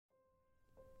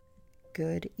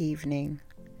good evening,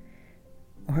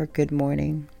 or good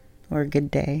morning, or good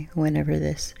day, whenever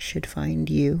this should find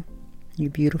you, you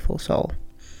beautiful soul.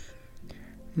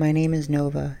 My name is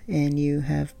Nova, and you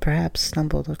have perhaps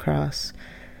stumbled across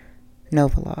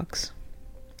Novalogs,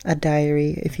 a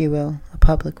diary, if you will, a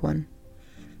public one,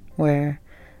 where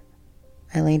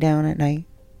I lay down at night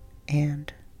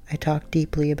and I talk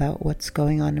deeply about what's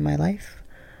going on in my life,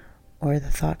 or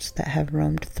the thoughts that have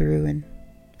roamed through and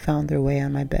found their way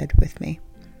on my bed with me.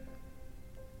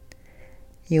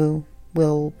 You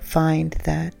will find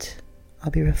that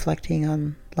I'll be reflecting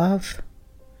on love,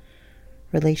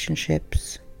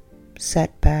 relationships,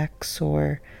 setbacks,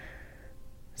 or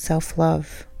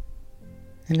self-love,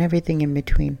 and everything in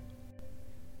between.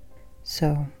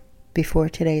 So, before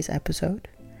today's episode,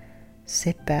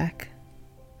 sit back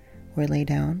or lay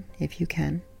down if you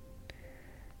can.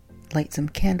 Light some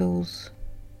candles,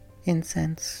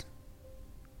 incense,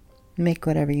 make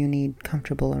whatever you need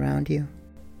comfortable around you.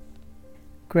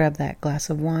 Grab that glass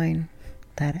of wine,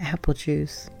 that apple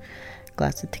juice,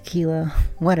 glass of tequila,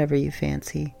 whatever you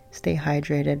fancy. Stay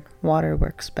hydrated. Water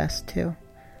works best too.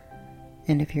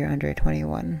 And if you're under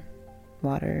 21,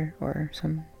 water or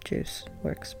some juice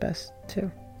works best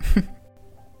too.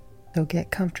 So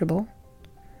get comfortable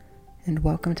and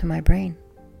welcome to my brain.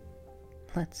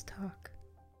 Let's talk.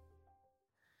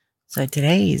 So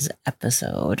tonight's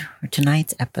episode,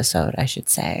 I should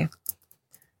say,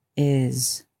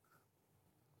 is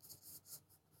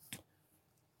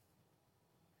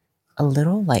a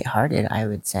little lighthearted, I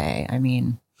would say. I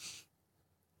mean,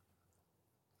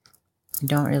 I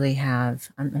don't really have,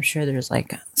 I'm sure there's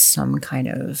like some kind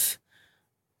of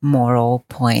moral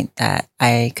point that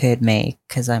I could make,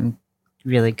 because I'm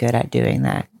really good at doing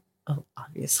that. Oh,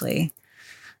 obviously.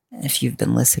 If you've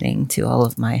been listening to all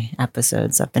of my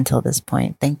episodes up until this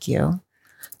point, thank you.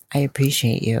 I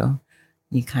appreciate you.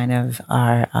 You kind of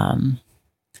are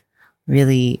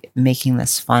really making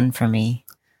this fun for me,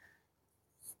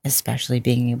 especially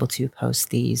being able to post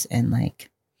these. And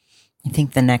like, I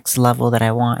think the next level that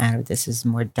I want out of this is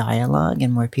more dialogue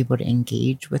and more people to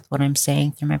engage with what I'm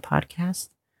saying through my podcast.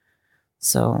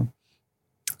 So,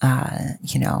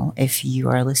 if you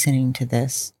are listening to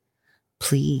this,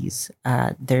 please,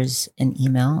 there's an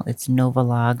email. It's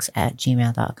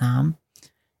novalogs@gmail.com.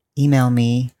 Email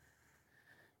me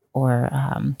or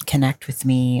connect with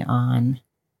me on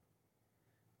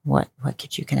what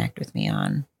could you connect with me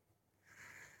on?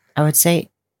 I would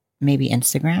say maybe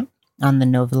Instagram, on the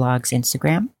Novalogs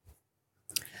Instagram.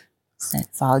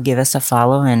 Give us a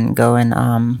follow and go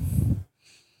and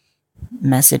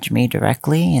message me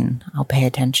directly, and I'll pay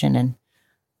attention, and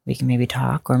we can maybe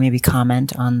talk or maybe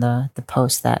comment on the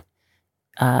post that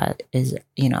is,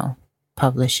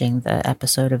 publishing the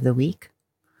episode of the week.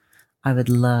 I would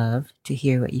love to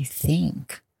hear what you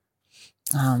think.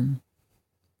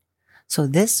 So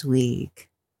this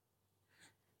week,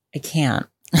 I can't.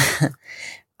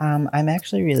 I'm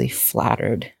actually really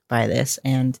flattered by this,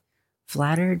 and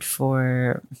flattered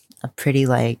for a pretty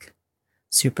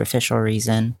superficial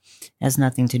reason. It has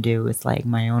nothing to do with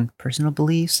my own personal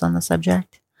beliefs on the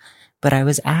subject. But I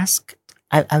was asked,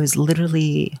 I was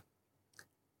literally,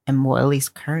 and well, at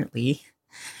least currently,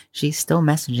 she's still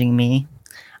messaging me.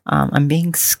 I'm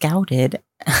being scouted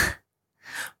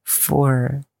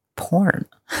for porn.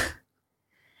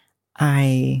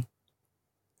 I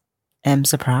am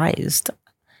surprised,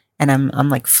 and I'm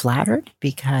flattered,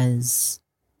 because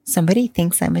somebody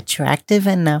thinks I'm attractive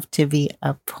enough to be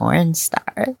a porn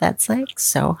star. That's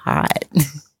so hot.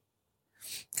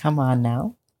 Come on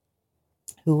now.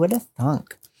 Who would have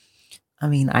thunk? I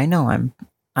mean, I know I'm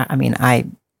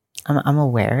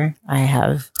aware I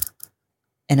have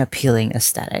an appealing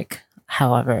aesthetic.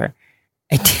 However,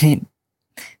 I didn't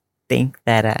think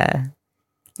that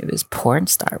it was porn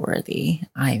star worthy.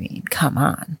 I mean, come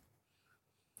on.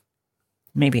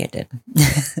 Maybe I did.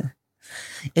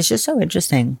 It's just so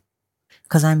interesting,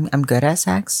 because I'm good at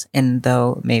sex, and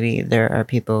though maybe there are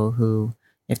people who,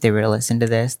 if they were to listen to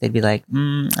this, they'd be like,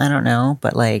 I don't know,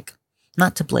 but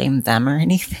not to blame them or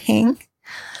anything,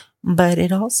 but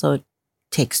it also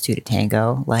takes two to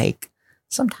tango.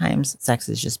 Sometimes sex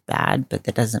is just bad, but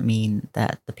that doesn't mean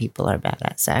that the people are bad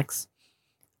at sex.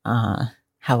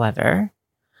 However,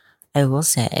 I will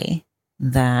say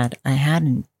that I had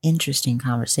an interesting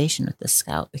conversation with this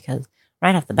scout, because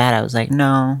right off the bat, I was like,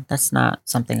 no, that's not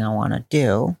something I want to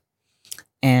do.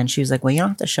 And she was like, well, you don't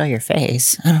have to show your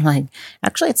face. And I'm like,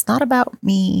 actually, it's not about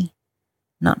me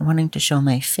not wanting to show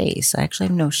my face. I actually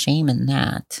have no shame in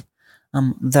that.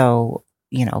 Though,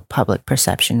 public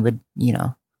perception would,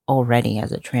 already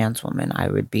as a trans woman, I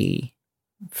would be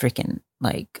freaking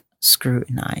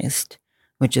scrutinized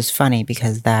which is funny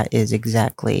because that is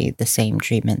exactly the same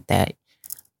treatment that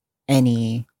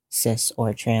any cis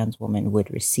or trans woman would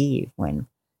receive when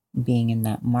being in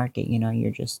that market.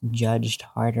 You're just judged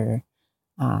harder,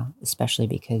 especially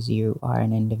because you are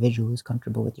an individual who's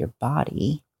comfortable with your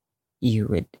body. You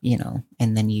would,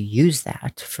 and then you use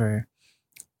that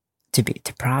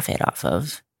to profit off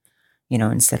of,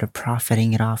 instead of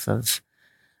profiting it off of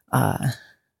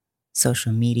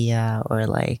social media or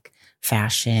like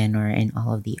fashion or in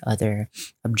all of the other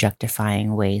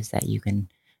objectifying ways that you can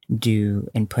do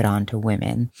and put onto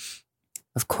women.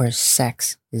 Of course,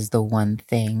 sex is the one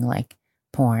thing, like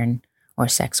porn or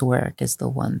sex work is the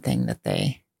one thing that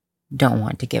they don't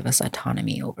want to give us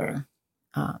autonomy over,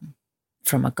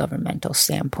 from a governmental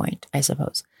standpoint, I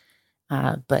suppose.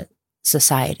 But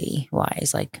society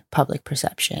wise, like public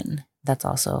perception, that's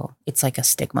also, it's like a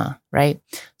stigma, right?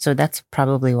 So that's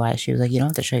probably why she was like, you don't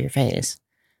have to show your face.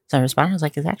 So I responded, I was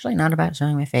like, it's actually not about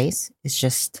showing my face. It's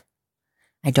just,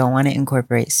 I don't want to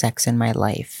incorporate sex in my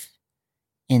life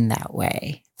in that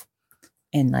way.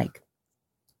 And like,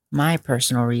 my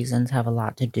personal reasons have a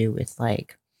lot to do with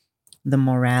like the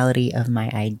morality of my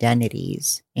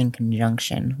identities in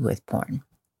conjunction with porn.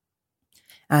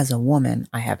 As a woman,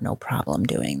 I have no problem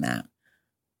doing that.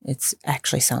 It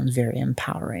actually sounds very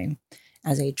empowering.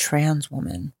 As a trans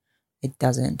woman, it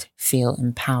doesn't feel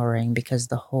empowering because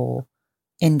the whole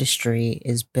industry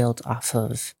is built off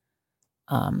of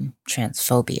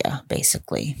transphobia,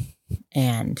 basically.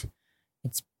 And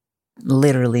it's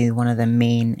literally one of the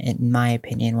main, in my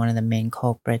opinion, one of the main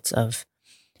culprits of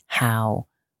how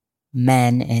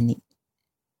men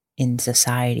in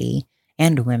society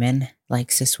and women,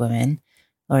 like cis women,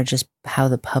 or just how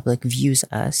the public views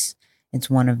us. It's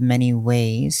one of many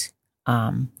ways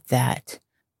that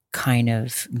kind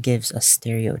of gives a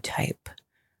stereotype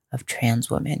of trans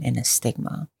women and a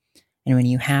stigma. And when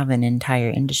you have an entire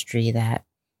industry that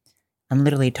I'm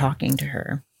literally talking to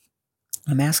her,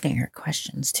 I'm asking her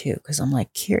questions too, because I'm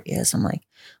like curious. I'm like,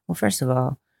 well, first of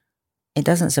all, it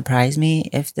doesn't surprise me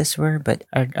if this were, but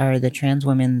are the trans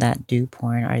women that do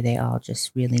porn, are they all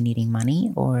just really needing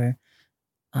money or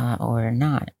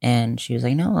not? And she was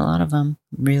like, no, a lot of them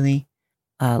really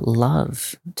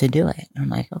love to do it. I'm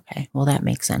like, okay, well, that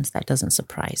makes sense. That doesn't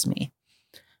surprise me.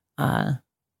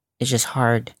 It's just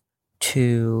hard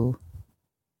to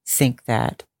think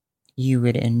that you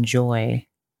would enjoy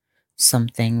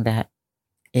something that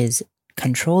is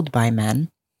controlled by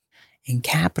men and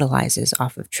capitalizes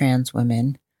off of trans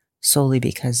women solely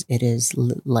because it is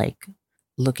like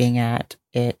looking at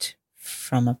it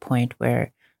from a point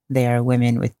where they are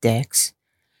women with dicks.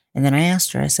 And then I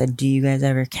asked her, I said, do you guys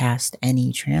ever cast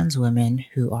any trans women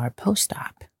who are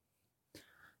post-op?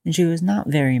 And she was, not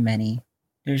very many.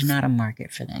 There's not a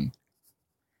market for them.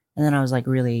 And then I was like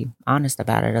really honest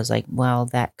about it. I was like, well,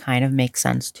 that kind of makes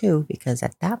sense too, because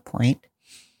at that point,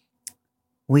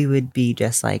 we would be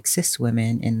just like cis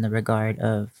women in the regard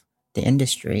of the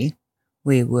industry.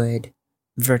 We would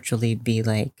virtually be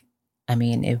like,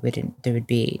 there would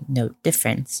be no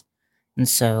difference. And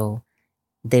so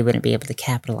they wouldn't be able to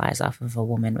capitalize off of a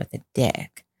woman with a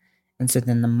dick. And so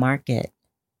then the market,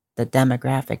 the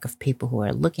demographic of people who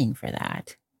are looking for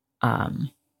that, are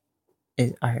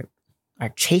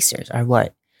chasers,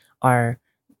 are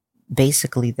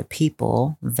basically the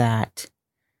people that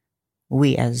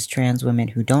we as trans women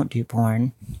who don't do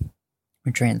porn,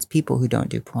 or trans people who don't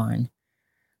do porn,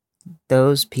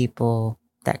 those people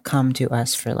that come to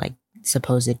us for like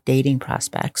supposed dating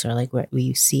prospects, or like what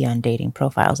we see on dating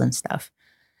profiles and stuff,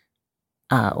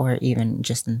 or even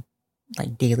just in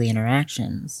like daily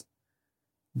interactions,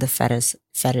 the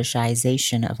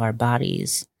fetishization of our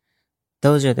bodies,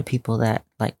 those are the people that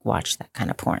like watch that kind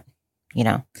of porn,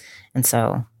 And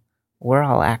so we're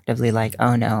all actively like,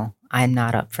 oh no, I'm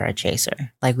not up for a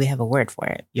chaser. Like, we have a word for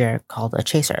it. You're called a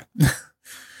chaser.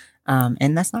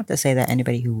 And that's not to say that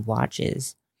anybody who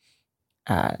watches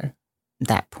that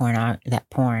porn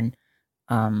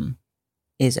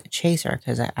is a chaser,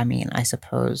 because I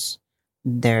suppose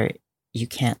you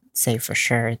can't say for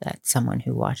sure that someone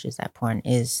who watches that porn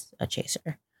is a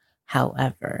chaser.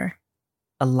 However,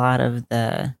 a lot of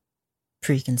the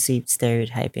preconceived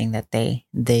stereotyping that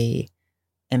they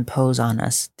impose on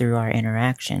us through our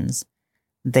interactions,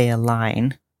 they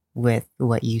align with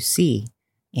what you see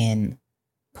in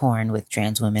porn with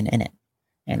trans women in it.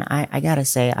 And I gotta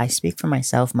say, I speak for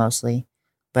myself mostly,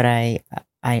 but I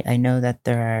know that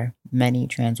there are many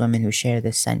trans women who share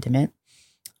this sentiment.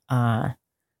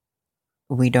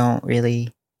 We don't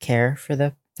really care for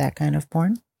that kind of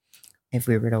porn if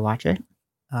we were to watch it.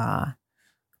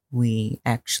 We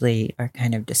actually are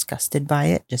kind of disgusted by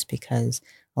it, just because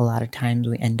a lot of times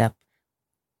we end up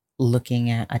looking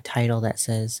at a title that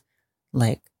says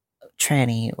like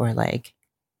tranny or like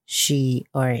she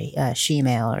or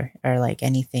she-male or like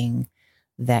anything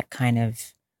that kind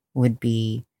of would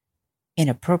be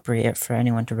inappropriate for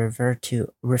anyone to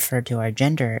refer to our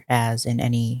gender as in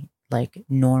any like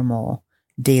normal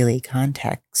daily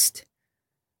context.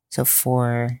 So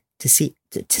for to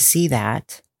see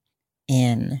that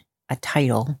in a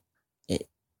title,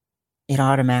 it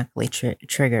automatically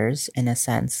triggers in a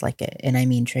sense, like and I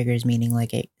mean triggers meaning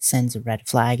like it sends a red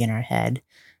flag in our head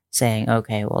saying,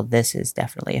 okay, well, this is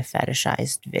definitely a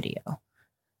fetishized video.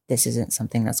 This isn't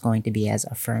something that's going to be as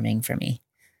affirming for me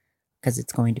because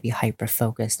it's going to be hyper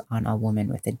focused on a woman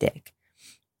with a dick.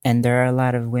 And there are a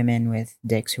lot of women with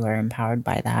dicks who are empowered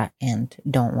by that and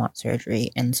don't want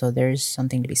surgery. And so there's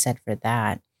something to be said for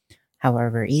that.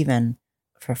 However, even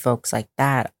for folks like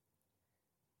that,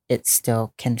 it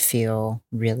still can feel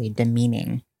really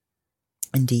demeaning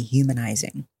and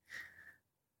dehumanizing.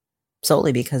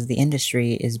 Solely because the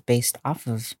industry is based off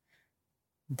of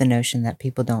the notion that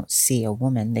people don't see a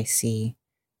woman, they see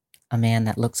a man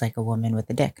that looks like a woman with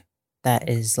a dick. That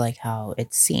is like how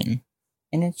it's seen.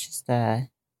 And it's just that's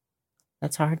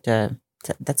that's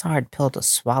a hard pill to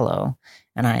swallow.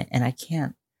 And I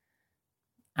can't,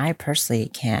 I personally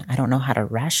can't, I don't know how to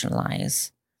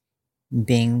rationalize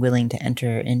being willing to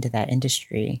enter into that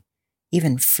industry,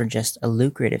 even for just a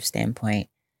lucrative standpoint.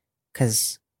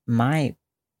 Because my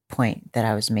point that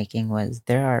I was making was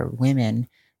there are women,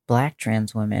 Black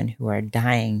trans women, who are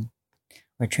dying,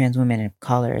 or trans women of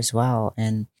color as well,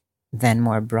 and then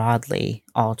more broadly,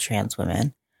 all trans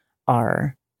women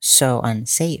are so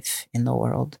unsafe in the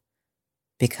world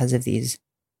because of these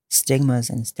stigmas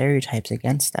and stereotypes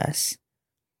against us.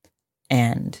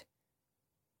 And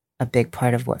a big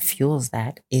part of what fuels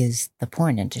that is the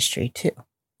porn industry too.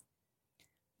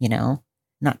 You know,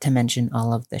 not to mention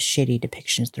all of the shitty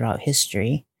depictions throughout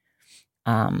history,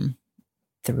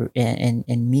 through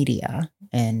in media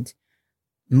and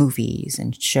movies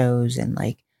and shows and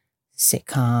like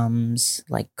sitcoms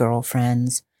like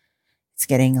Girlfriends. It's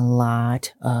getting a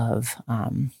lot of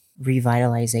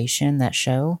revitalization, that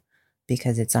show,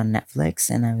 because it's on Netflix.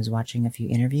 And I was watching a few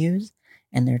interviews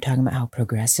and they were talking about how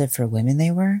progressive for women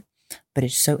they were. But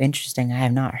it's so interesting. I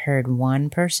have not heard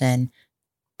one person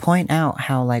point out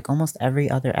how like almost every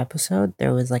other episode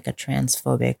there was like a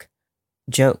transphobic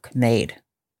joke made,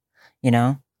 you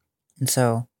know? And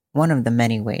so one of the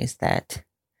many ways that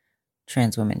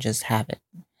trans women just have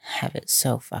it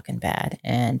so fucking bad.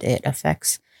 And it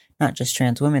affects not just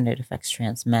trans women, it affects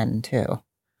trans men too.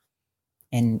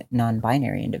 And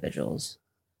non-binary individuals.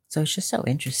 So it's just so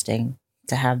interesting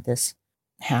to have this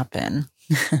happen.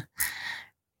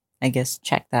 I guess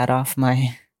check that off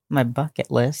my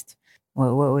bucket list.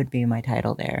 What would be my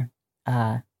title there?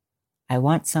 I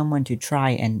want someone to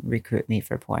try and recruit me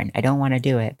for porn. I don't want to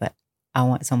do it, but I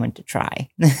want someone to try.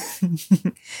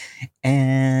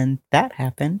 And that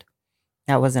happened.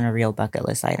 That wasn't a real bucket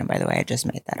list item, by the way. I just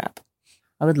made that up.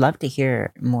 I would love to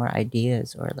hear more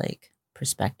ideas or like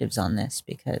perspectives on this,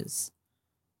 because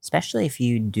especially if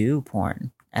you do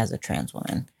porn as a trans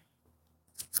woman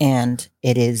and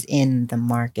it is in the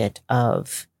market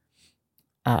of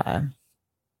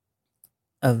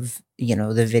you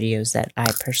know, the videos that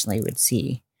I personally would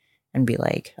see and be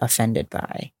like offended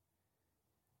by.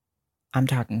 I'm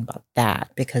talking about that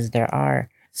because there are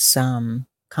some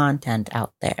content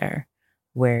out there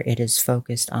where it is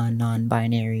focused on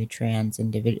non-binary trans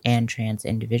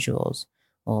individuals.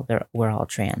 Well, we're all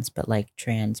trans, but like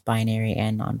trans, binary,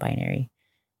 and non-binary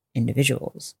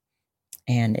individuals.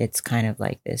 And it's kind of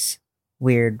like this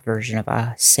weird version of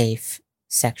a safe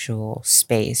sexual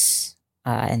space.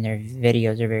 And their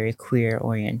videos are very queer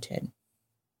oriented.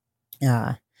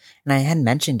 And I had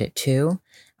mentioned it too.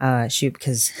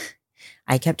 Because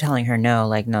I kept telling her no,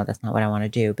 like, no, that's not what I want to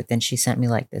do. But then she sent me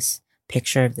like this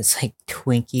picture of this like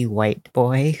twinky white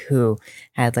boy who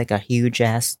had like a huge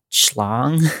ass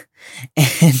schlong.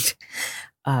 And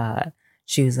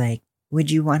she was like,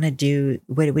 would you want to do,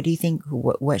 what do you think,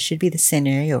 what should be the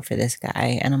scenario for this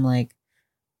guy? And I'm like,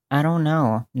 I don't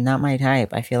know, not my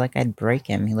type. I feel like I'd break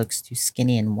him. He looks too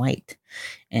skinny and white.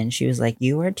 And she was like,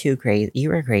 you are too crazy. You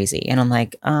are crazy. And I'm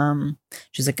like,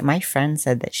 she's like, my friend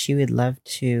said that she would love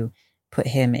to put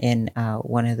him in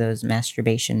one of those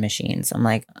masturbation machines. I'm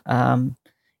like,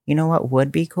 you know what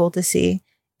would be cool to see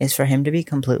is for him to be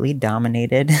completely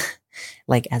dominated,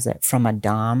 like from a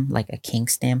dom, like a kink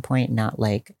standpoint, not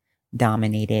like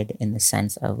dominated in the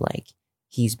sense of like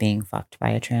he's being fucked by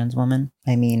a trans woman.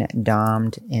 I mean,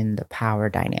 domed in the power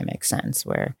dynamic sense,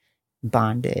 where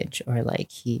bondage or like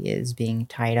he is being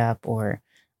tied up or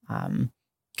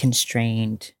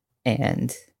constrained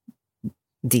and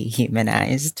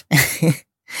dehumanized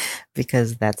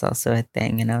because that's also a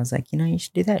thing. And I was like, you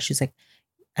should do that. She's like,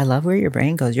 I love where your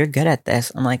brain goes. You're good at this.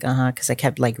 I'm like, because I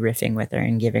kept like riffing with her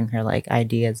and giving her like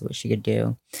ideas what she could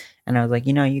do. And I was like,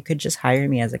 you could just hire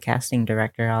me as a casting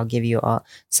director. I'll give you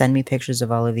send me pictures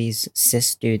of all of these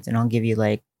cis dudes and I'll give you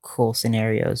like cool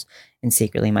scenarios. And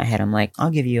secretly in my head, I'm like,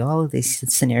 I'll give you all of these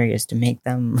scenarios to make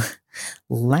them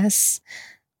less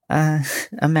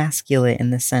emasculate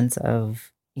in the sense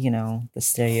of, the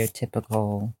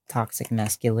stereotypical toxic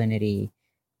masculinity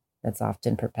that's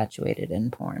often perpetuated in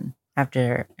porn.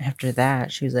 After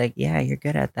that, she was like, yeah, you're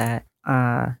good at that.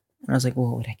 And I was like,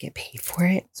 well, would I get paid for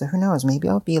it? So who knows? Maybe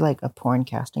I'll be like a porn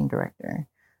casting director.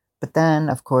 But then,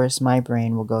 of course, my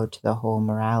brain will go to the whole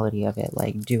morality of it.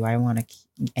 Like, do I want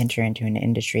to enter into an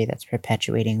industry that's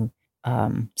perpetuating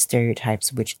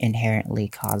stereotypes which inherently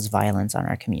cause violence on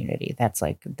our community? That's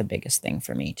like the biggest thing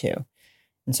for me, too.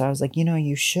 And so I was like,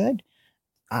 you should.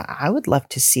 I would love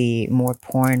to see more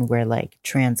porn where like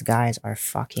trans guys are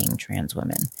fucking trans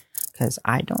women, because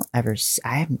I don't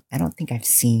think I've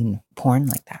seen porn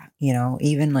like that.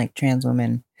 Even like trans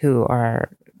women who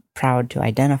are proud to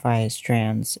identify as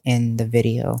trans in the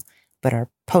video, but are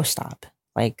post-op.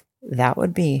 Like that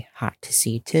would be hot to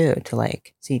see too. To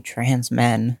like see trans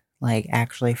men like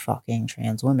actually fucking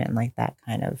trans women, like that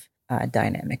kind of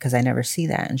dynamic. Because I never see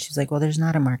that. And she's like, well, there's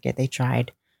not a market. They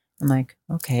tried. I'm like,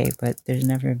 okay, but there's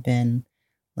never been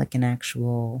like an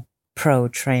actual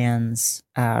pro-trans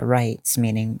rights,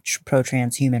 meaning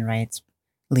pro-trans human rights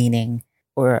leaning,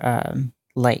 or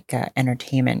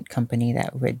entertainment company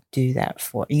that would do that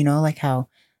for, like how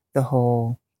the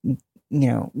whole,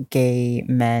 gay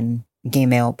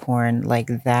male porn,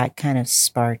 like that kind of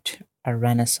sparked a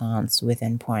renaissance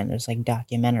within porn. There's like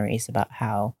documentaries about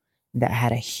how that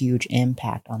had a huge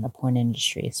impact on the porn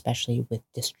industry, especially with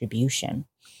distribution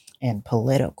and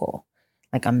political.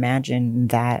 Like imagine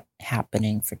that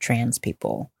happening for trans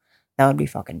people. That would be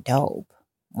fucking dope.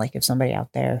 Like if somebody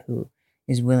out there who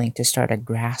is willing to start a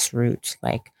grassroots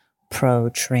like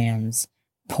pro-trans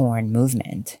porn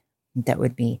movement, that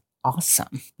would be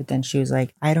awesome. But then she was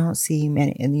like, I don't see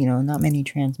many, not many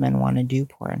trans men want to do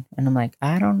porn. And I'm like,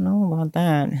 I don't know about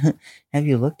that. Have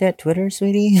you looked at Twitter,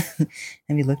 sweetie?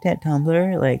 Have you looked at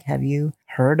Tumblr? Like, have you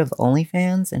heard of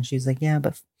OnlyFans? And she's like, yeah,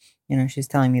 but she's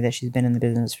telling me that she's been in the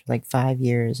business for like 5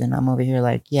 years. And I'm over here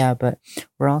like, yeah, but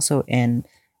we're also in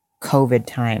COVID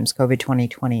times. COVID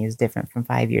 2020 is different from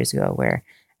 5 years ago, where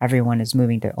everyone is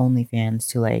moving to OnlyFans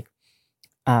to like,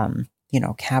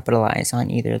 capitalize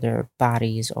on either their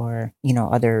bodies or,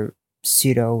 other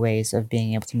pseudo ways of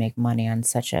being able to make money on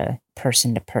such a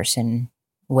person to person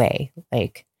way.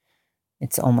 Like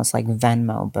it's almost like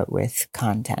Venmo, but with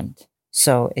content.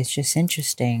 So it's just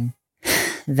interesting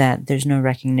that there's no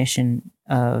recognition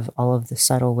of all of the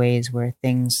subtle ways where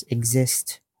things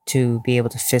exist to be able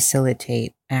to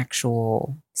facilitate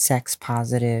actual sex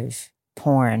positive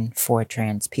porn for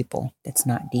trans people that's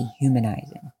not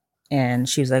dehumanizing. And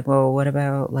she was like, well, what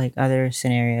about like other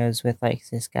scenarios with like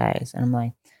cis guys? And I'm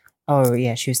like, oh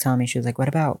yeah, she was telling me, she was like, what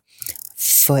about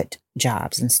foot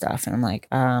jobs and stuff? And I'm like,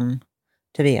 to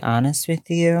be honest with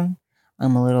you,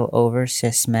 I'm a little over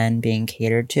cis men being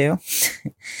catered to.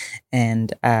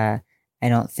 And I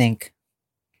don't think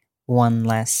one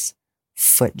less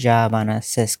foot job on a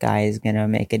cis guy is going to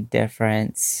make a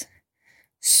difference.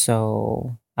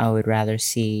 So I would rather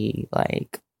see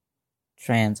like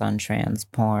trans on trans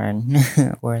porn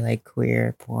or like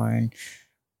queer porn,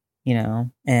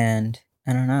 and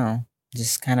I don't know,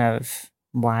 just kind of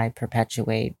why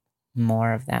perpetuate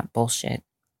more of that bullshit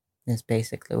is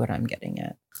basically what I'm getting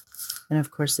at. And of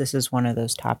course, this is one of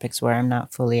those topics where I'm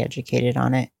not fully educated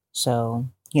on it. So,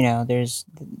 there's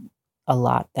a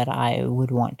lot that I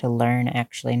would want to learn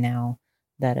actually now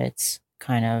that it's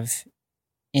kind of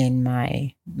in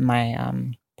my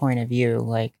point of view.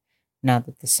 Like now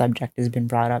that the subject has been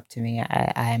brought up to me,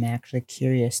 I am actually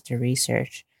curious to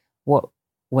research what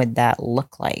would that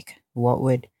look like? What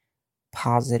would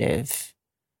positive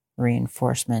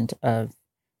reinforcement of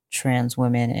trans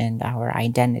women and our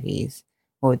identities,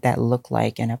 what would that look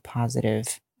like in a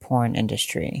positive porn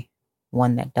industry?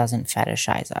 One that doesn't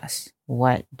fetishize us.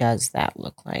 What does that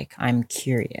look like? I'm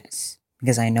curious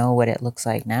because I know what it looks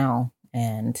like now,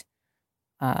 and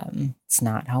it's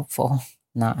not helpful.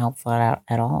 Not helpful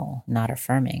at all. Not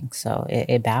affirming. So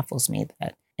it baffles me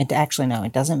that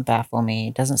it doesn't baffle me.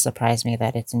 It doesn't surprise me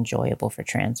that it's enjoyable for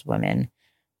trans women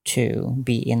to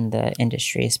be in the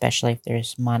industry, especially if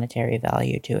there's monetary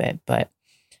value to it. But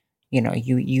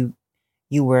you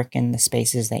work in the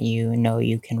spaces that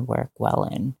you can work well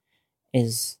in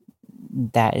is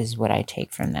that is what I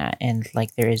take from that. And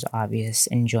like, there is obvious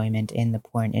enjoyment in the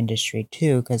porn industry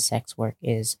too, because sex work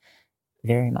is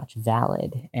very much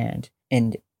valid and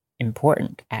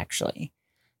important, actually.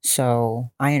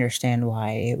 So I understand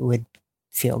why it would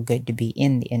feel good to be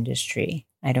in the industry.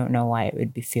 I don't know why it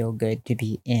would feel good to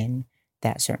be in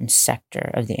that certain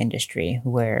sector of the industry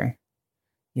where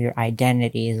your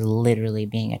identity is literally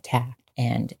being attacked,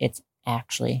 and it's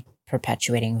actually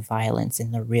perpetuating violence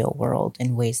in the real world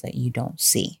in ways that you don't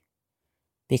see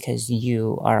because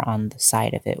you are on the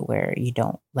side of it where you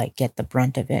don't like get the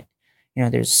brunt of it.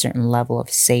 There's a certain level of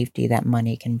safety that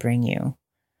money can bring you,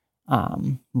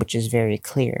 which is very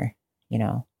clear.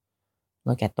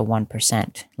 Look at the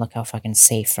 1%. Look how fucking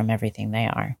safe from everything they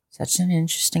are. Such an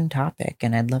interesting topic,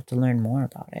 and I'd love to learn more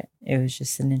about it. It was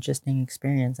just an interesting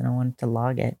experience, and I wanted to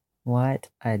log it. What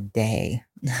a day.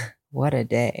 What a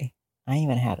day. I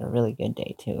even had a really good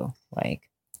day, too. Like,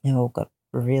 I woke up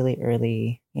really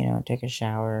early, took a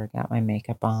shower, got my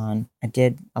makeup on. I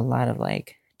did a lot of,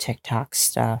 like, TikTok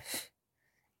stuff,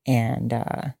 and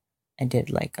I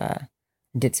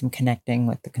did some connecting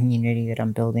with the community that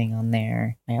I'm building on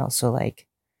there. I also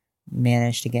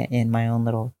managed to get in my own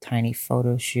little tiny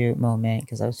photo shoot moment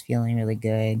because I was feeling really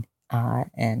good.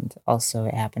 And also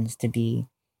it happens to be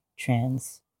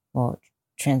Trans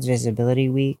Visibility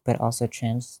Week, but also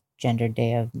Transgender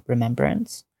Day of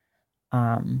Remembrance.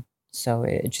 So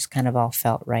it just kind of all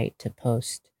felt right to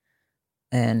post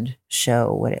and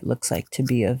show what it looks like to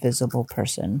be a visible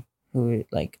person who,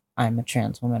 I'm a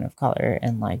trans woman of color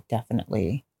and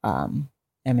definitely am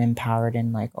empowered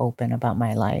and open about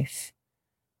my life.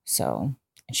 So,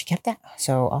 and she kept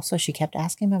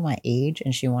asking about my age,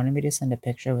 and she wanted me to send a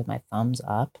picture with my thumbs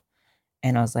up.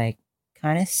 And I was like,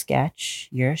 kind of sketch.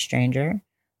 You're a stranger.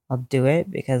 I'll do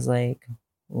it because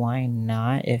why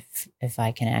not? If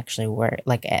I can actually work,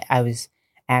 I was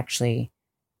actually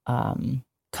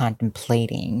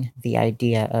contemplating the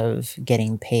idea of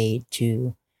getting paid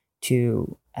to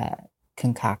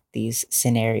concoct these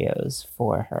scenarios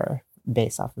for her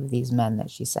based off of these men that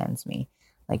she sends me.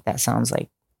 That sounds like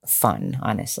fun,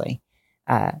 honestly.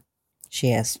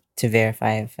 She asked to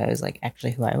verify if I was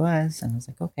actually who I was, and I was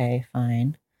like, okay,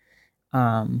 fine.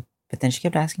 But then she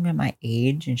kept asking me about my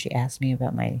age, and she asked me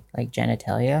about my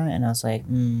genitalia, and I was like,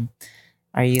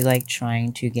 are you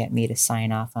trying to get me to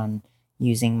sign off on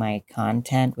using my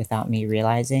content without me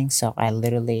realizing? So I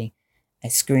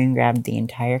screen grabbed the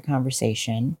entire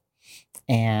conversation,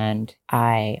 and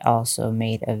I also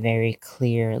made a very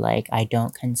clear, I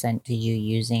don't consent to you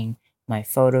using my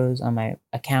photos on my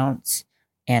accounts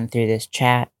and through this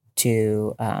chat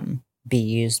to be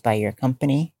used by your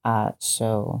company.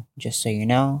 So just so you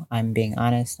know, I'm being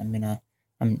honest.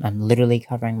 I'm literally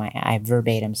covering I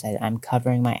verbatim said I'm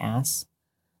covering my ass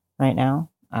right now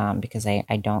because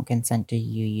I don't consent to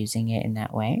you using it in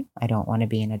that way. I don't want to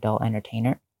be an adult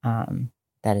entertainer.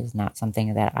 That is not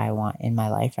something that I want in my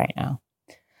life right now.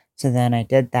 So then I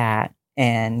did that,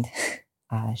 and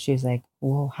she was like,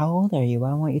 well, how old are you?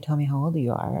 Why won't you tell me how old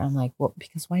you are? I'm like, well,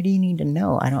 because why do you need to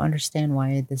know? I don't understand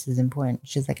why this is important.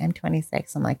 She's like, I'm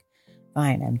 26. I'm like,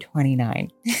 fine, I'm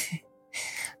 29.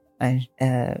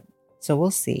 So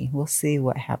we'll see. We'll see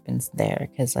what happens there,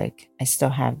 because I still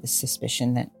have the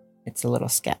suspicion that it's a little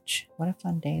sketch. What a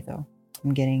fun day, though.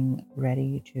 I'm getting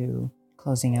ready to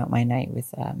closing out my night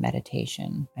with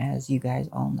meditation, as you guys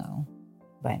all know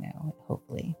by now,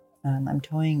 hopefully. I'm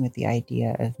toying with the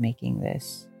idea of making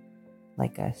this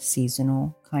a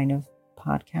seasonal kind of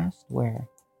podcast where,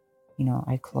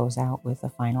 I close out with a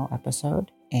final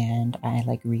episode and I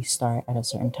restart at a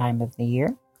certain time of the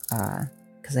year.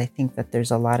 Because I think that there's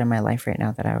a lot in my life right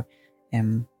now that I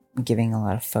am giving a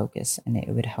lot of focus, and it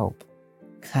would help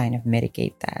kind of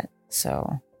mitigate that.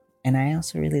 So, and I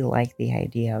also really like the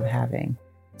idea of having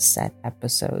set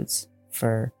episodes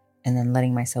and then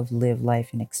letting myself live life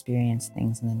and experience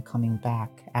things, and then coming back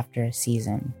after a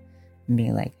season and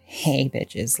being like, hey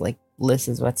bitches, this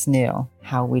is what's new.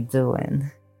 How we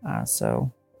doing?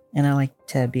 And I like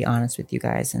to be honest with you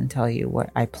guys and tell you what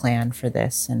I plan for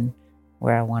this and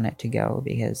where I want it to go,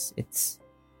 because it's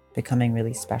becoming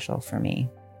really special for me.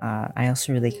 I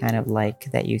also really kind of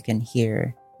like that you can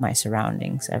hear my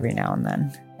surroundings every now and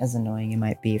then. As annoying it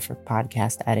might be for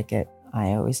podcast etiquette,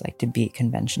 I always like to beat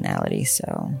conventionality,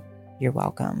 so you're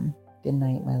welcome. Good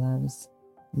night, my loves.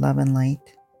 Love and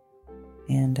light.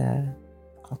 And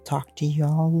I'll talk to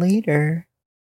y'all later.